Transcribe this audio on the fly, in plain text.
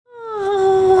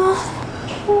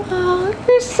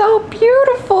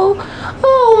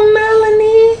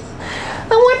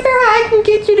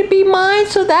be mine,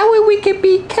 so that way we can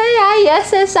be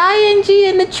KISSING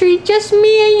in the tree. Just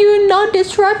me and you, no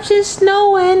disruptions,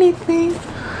 no anything.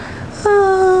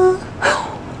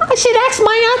 I should ask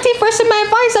my auntie for some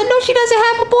advice. I know she doesn't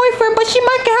have a boyfriend, but she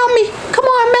might help me. Come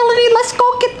on, Melody, let's go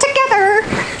get together.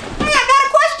 Hey, I got a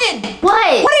question.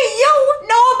 What? What do you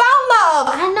know about love?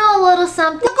 I know a little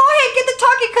something. Well, go ahead, get the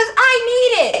talking, because I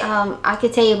need it. I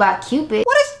could tell you about Cupid.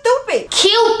 What is stupid?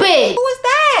 Cupid! Who is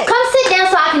that? Come sit down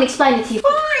so I can explain it to you.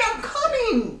 Fine, I'm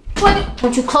coming. What?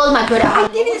 Don't you close my door? I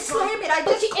didn't slam it, I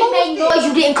just closed made it. noise,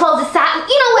 you didn't close the side.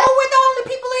 You know what? Oh, we're the only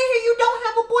people in here. You don't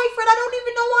have a boyfriend. I don't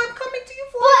even know why I'm coming to you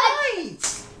for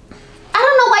advice. I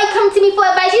don't know why you come to me for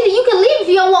advice. You can leave if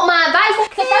you don't want my advice.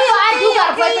 Because that's why I do got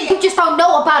a boyfriend. You just don't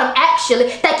know about him, actually.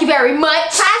 Thank you very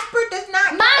much. Casper does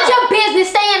not know. Mind your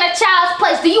business. Stay in a child's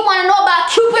place. Do you want to know about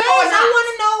Cupid or not? I want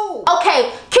to know.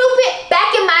 Okay, Cupid, back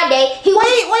in my day, he was...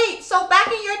 Wait. So back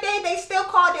in your day, they still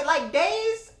called it like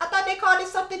days? I thought they called it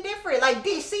something different, like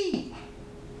DC.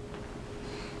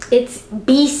 It's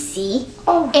BC.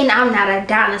 Oh. And I'm not a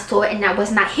dinosaur, and I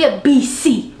was not here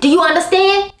BC. Do you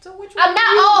understand? So which I'm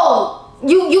not old.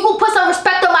 You can put some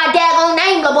respect on my daggone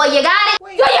name, little boy. You got it?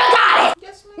 Wait. You got it.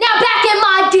 Yes, ma'am. Now back in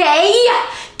my day,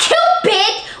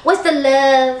 Cupid was the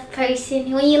love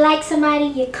person. When you like somebody,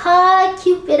 you call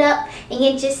Cupid up and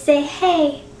you just say,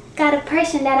 hey, got a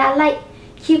person that I like.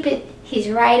 Cupid, he's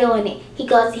right on it. He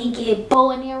goes, he get his bow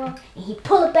and arrow and he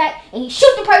pull it back and he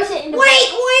shoot the person in the back.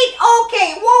 Wait,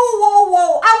 okay,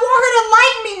 whoa. I want her to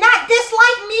like me, not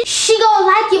dislike me. She gonna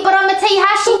like you, but I'm gonna tell you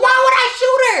how she... So why would I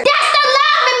shoot her? That's the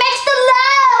love. It makes the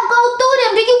love go through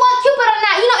them. Do you want Cupid or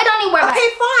not? You know, it don't even work. Okay,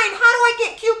 fine. How do I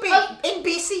get Cupid in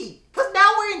BC? Because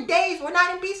now we're in days. We're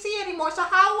not in BC anymore. So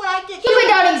how would I get Cupid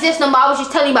don't exist no more. I was just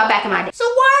telling you about back in my day. So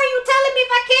why are you telling me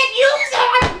if I can't use it?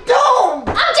 I'm doomed.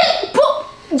 I'm just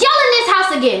yelling this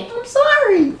house again. I'm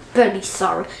sorry. Better be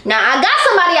sorry. Now, I got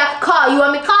somebody I can call. You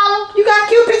want me to call him? You got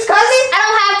Cupid's cousin? I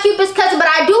don't have Cupid's cousin, but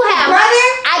I do have... Brother?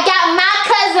 I got my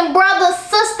cousin, brother,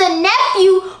 sister,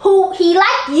 nephew, who he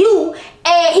like you,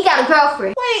 and he got a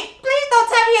girlfriend. Wait, please don't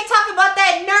tell me you're talking about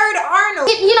that nerd Arnold.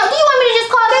 You know, do you want me to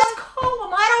just call him? Just call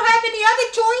him. I don't have any other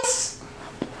choice.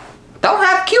 Don't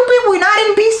have Cupid. We're not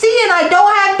in BC and I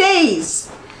don't have days.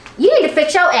 You need to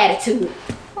fix your attitude.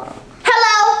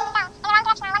 Hello?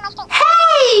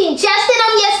 Hey, Justin.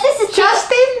 Yes, this is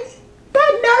Justin?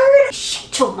 That nerd?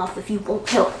 Shut your mouth if you won't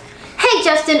help. Hey,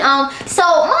 Justin. So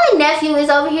my nephew is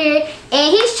over here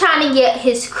and he's trying to get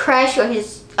his crush or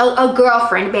his a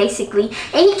girlfriend basically,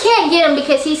 and he can't get him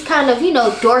because he's kind of, you know,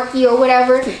 dorky or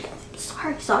whatever.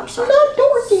 Sorry. Not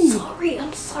dorky.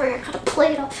 I'm sorry. I gotta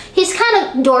play it off. He's kind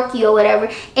of dorky or whatever.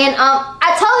 And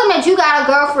I told him that you got a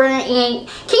girlfriend, and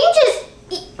can you just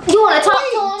you want to talk to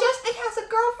him? Justin has a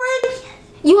girlfriend.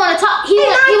 You want to talk? He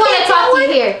want to talk to you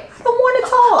here. I don't want to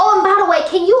talk. Oh, and by the way,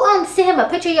 can you send him a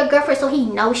picture of your girlfriend so he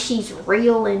knows she's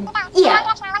real and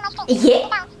yeah.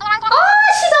 Oh,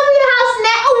 she's over your house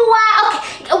now. Oh, wow.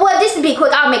 Okay. Well, this will be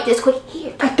quick. I'll make this quick.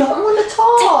 Here. I don't want to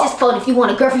talk. Take this phone if you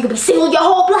want a girlfriend. You'll be single your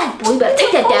whole life, boy. You better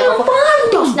take that daggone phone.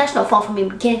 Don't snatch no phone from me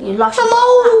again. You lost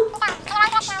Hello?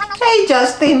 Hey,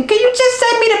 Justin. Can you just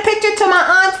send me the picture to my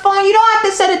aunt's phone? You don't have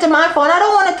to send it to my phone. I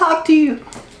don't want to talk to you.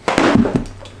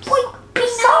 Boy, be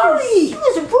sorry. You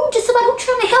was rude to somebody who's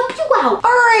trying to help you out.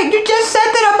 Alright, you just said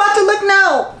that. I'm about to look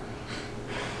now.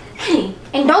 Hey,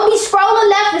 and don't be scrolling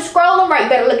left and scrolling right. You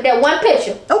better look at that one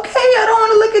picture. Okay, I don't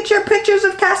want to look at your pictures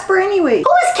of Casper anyway. Who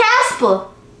is Casper?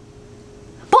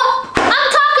 Boy, I'm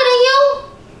talking to you.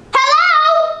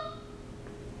 Hello?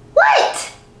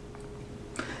 What?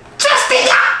 Justin!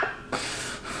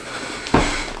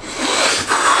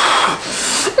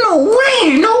 No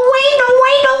way! What? No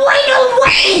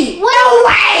way! Well,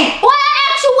 I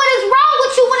asked you what is wrong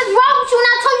with you. What is wrong with you? And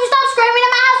I told you stop screaming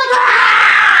in my house like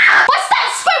What's that?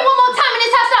 Scream one more time in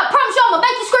this house and I promise you I'm gonna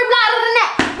make you scream louder than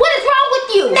that. What is wrong with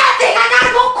you? Nothing! I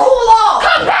gotta go cool off!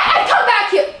 Come back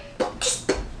here! Can't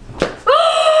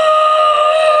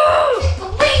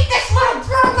believe this little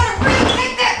girl gonna really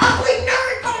take that ugly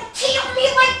nerd gonna cheat on me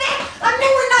like that? I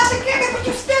knew we're not together, but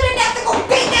you still didn't have to go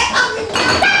date that ugly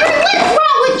nerd. What is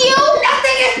wrong with you?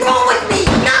 Nothing is wrong with me!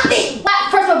 Nothing!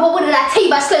 First of all, what did I tell you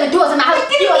about slamming doors in my house? I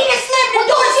didn't mean to slam the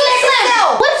door,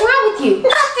 slam. What's wrong with you?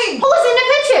 Nothing! Who was in the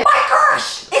picture? My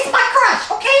crush! It's my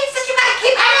crush, okay? Since you gotta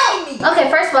keep asking me.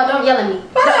 Okay, first of all, don't yell at me.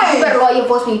 Hey. You better lower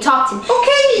your voice when you talk to me.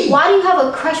 Okay. Why do you have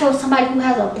a crush on somebody who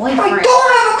has a boyfriend? I don't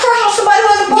have a crush on somebody who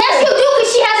has a boyfriend. Yes, you do,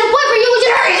 because she has a boyfriend. You was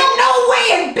just... There is no way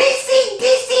in BC,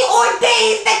 DC, or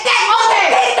days that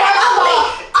ugly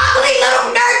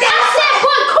little nerd that I said,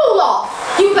 boy, cool off.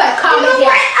 You better calm You know down.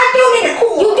 what? I do need to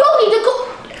cool. You do need to cool.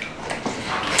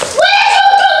 What did you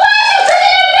do? Why did you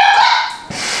do that?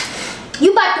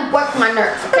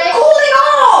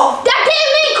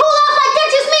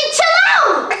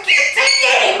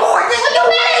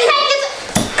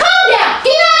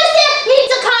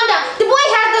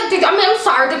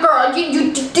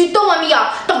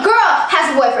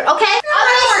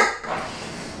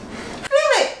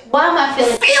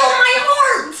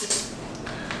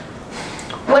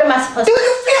 supposed to? Do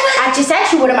you feel it? I just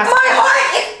asked you what am I supposed to? My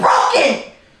heart is broken.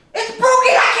 It's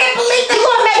broken. I can't believe that You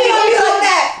gonna make me cheat on me like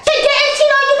that. She didn't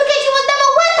cheat on you because you was never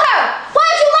with her. Why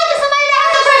are you liking somebody that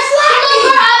has a boyfriend? The little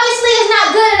girl obviously is not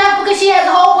good enough because she has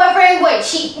a whole boyfriend. Wait,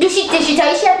 did she tell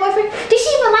you she had a boyfriend? Did she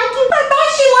even like you? I thought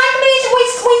she liked me.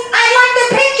 I like the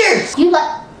pictures. You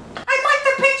like? I like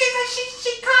the pictures that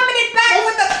she commented back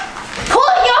with the.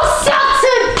 Pull yourself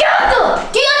together.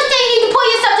 Do you understand? You need to pull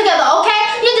yourself together, okay?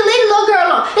 You need to leave the little girl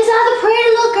alone. There's other pretty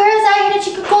little girls out here that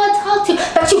you can go and talk to,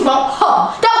 but you want her.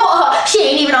 Don't want her. She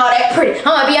ain't even all that pretty.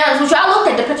 I'm gonna be honest with you. I looked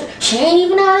at the picture. She ain't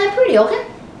even all that pretty, okay?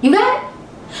 You got it?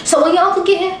 So when your uncle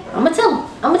get here, I'm gonna tell him.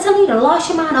 I'm gonna tell him you done lost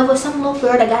your mind over some little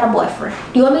girl that got a boyfriend.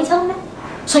 You want me to tell him that?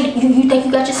 So you think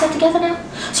you got yourself together now?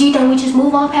 So you think we just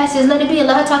move on past this, let it be, and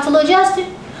let her talk to little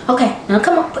Justin? Okay, now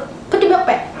come on, put the milk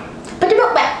back. Put the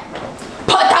milk back.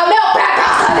 Put the milk back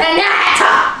after the night.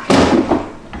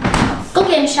 Go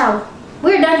get in the shower.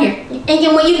 We're done here.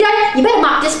 And when you're done, you better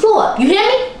mop this floor up. You hear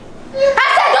me? I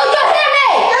said, do you hear me?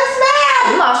 Yes,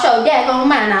 ma'am. You lost your daggone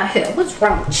mind out here. What's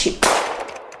wrong with you?